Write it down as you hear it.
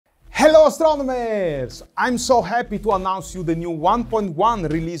astronomers! I'm so happy to announce you the new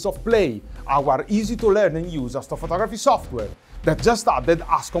 1.1 release of Play, our easy-to-learn and use astrophotography software that just added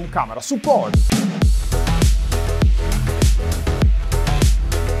ASCOM camera support.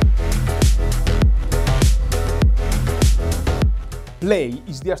 Play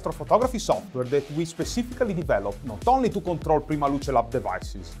is the astrophotography software that we specifically developed not only to control PrimaLuceLab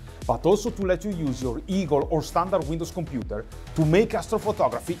devices, but also to let you use your Eagle or standard Windows computer to make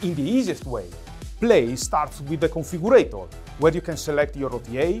astrophotography in the easiest way. Play starts with the configurator, where you can select your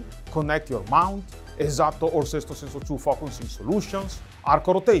OTA, connect your mount, esatto or sexto senso 2 focusing solutions,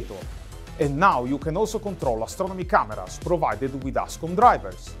 arco rotator. And now you can also control astronomy cameras provided with ASCOM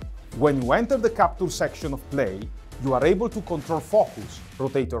drivers. When you enter the capture section of Play, you are able to control focus,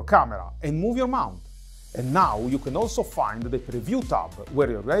 rotate your camera, and move your mount. And now you can also find the Preview tab, where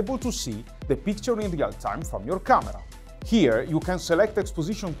you're able to see the picture in real time from your camera. Here you can select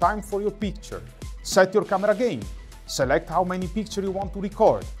exposition time for your picture, set your camera gain, select how many pictures you want to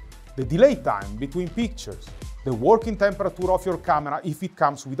record, the delay time between pictures, the working temperature of your camera if it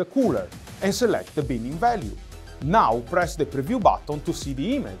comes with a cooler, and select the binning value. Now press the Preview button to see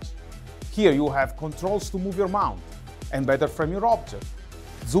the image. Here you have controls to move your mount, and better frame your object,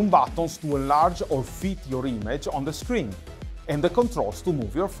 zoom buttons to enlarge or fit your image on the screen, and the controls to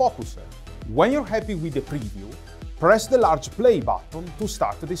move your focuser. When you're happy with the preview, press the large play button to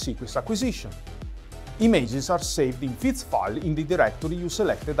start the sequence acquisition. Images are saved in FITS file in the directory you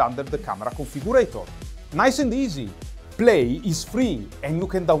selected under the camera configurator. Nice and easy! Play is free and you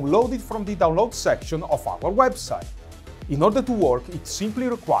can download it from the download section of our website. In order to work, it simply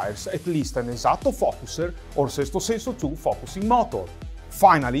requires at least an esatto focuser or sexto senso 2 focusing motor.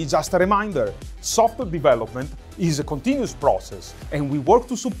 Finally, just a reminder, software development is a continuous process and we work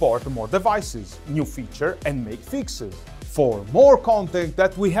to support more devices, new features and make fixes. For more content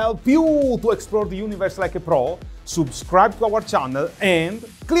that will help you to explore the universe like a pro, subscribe to our channel and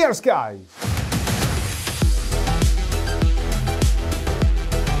clear skies!